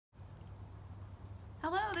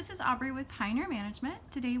Hello, this is Aubrey with Pioneer Management.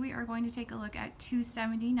 Today we are going to take a look at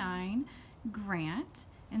 279 Grant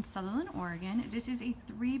in Sutherlin, Oregon. This is a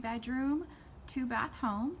 3-bedroom, 2-bath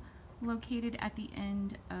home located at the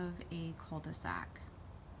end of a cul-de-sac.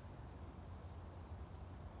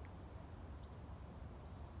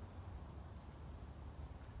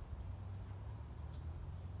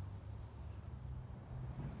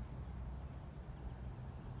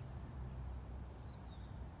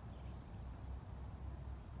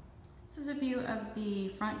 This is a view of the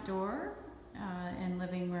front door and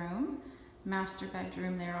living room, master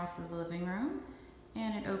bedroom there off of the living room,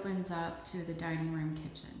 and it opens up to the dining room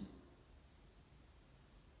kitchen.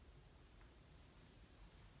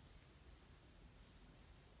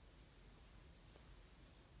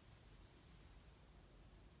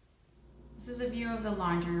 This is a view of the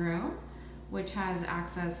laundry room, which has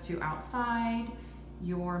access to outside,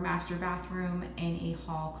 your master bathroom, and a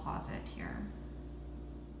hall closet here.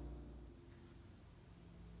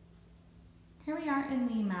 Here we are in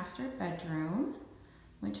the master bedroom,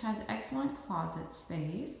 which has excellent closet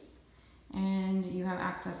space, and you have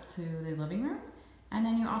access to the living room, and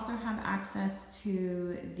then you also have access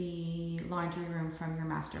to the laundry room from your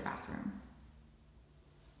master bathroom.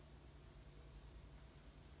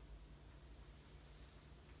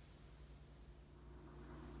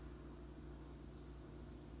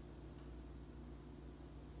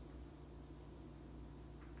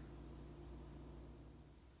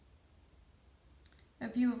 A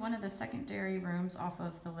view of one of the secondary rooms off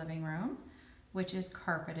of the living room, which is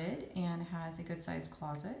carpeted and has a good sized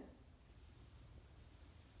closet.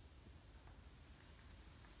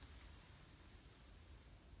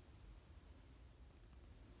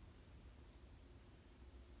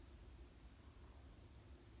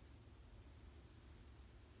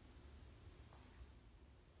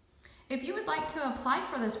 If you would like to apply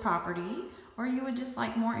for this property, or you would just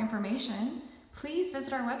like more information, please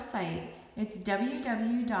visit our website. It's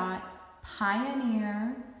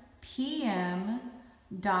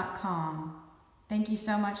www.pioneerpm.com. Thank you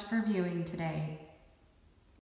so much for viewing today.